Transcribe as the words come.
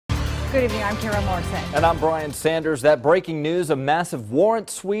Good evening, I'm Kara Morrison. And I'm Brian Sanders. That breaking news, a massive warrant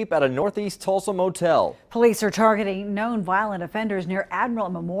sweep at a northeast Tulsa motel. Police are targeting known violent offenders near Admiral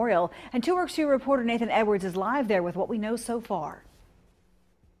Memorial. And 2 Works 2 reporter Nathan Edwards is live there with what we know so far.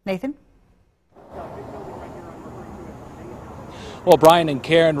 Nathan? Well, Brian and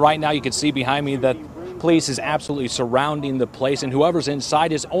Karen, right now you can see behind me that police is absolutely surrounding the place, and whoever's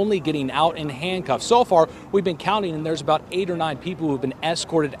inside is only getting out in handcuffs. So far, we've been counting, and there's about 8 or 9 people who have been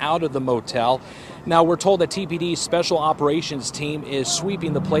escorted out of the motel. Now, we're told that TPD's special operations team is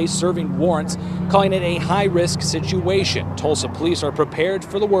sweeping the place, serving warrants, calling it a high-risk situation. Tulsa police are prepared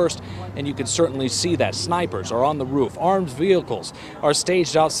for the worst, and you can certainly see that. Snipers are on the roof, armed vehicles are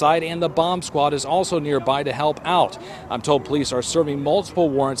staged outside, and the bomb squad is also nearby to help out. I'm told police are serving multiple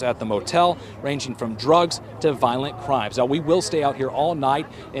warrants at the motel, ranging from drugs to violent crimes. Now, we will stay out here all night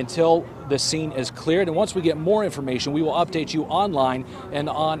until the scene is cleared, and once we get more information, we will update you online and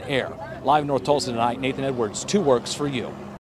on air. Live in North Tulsa tonight, Nathan Edwards, 2 Works for you.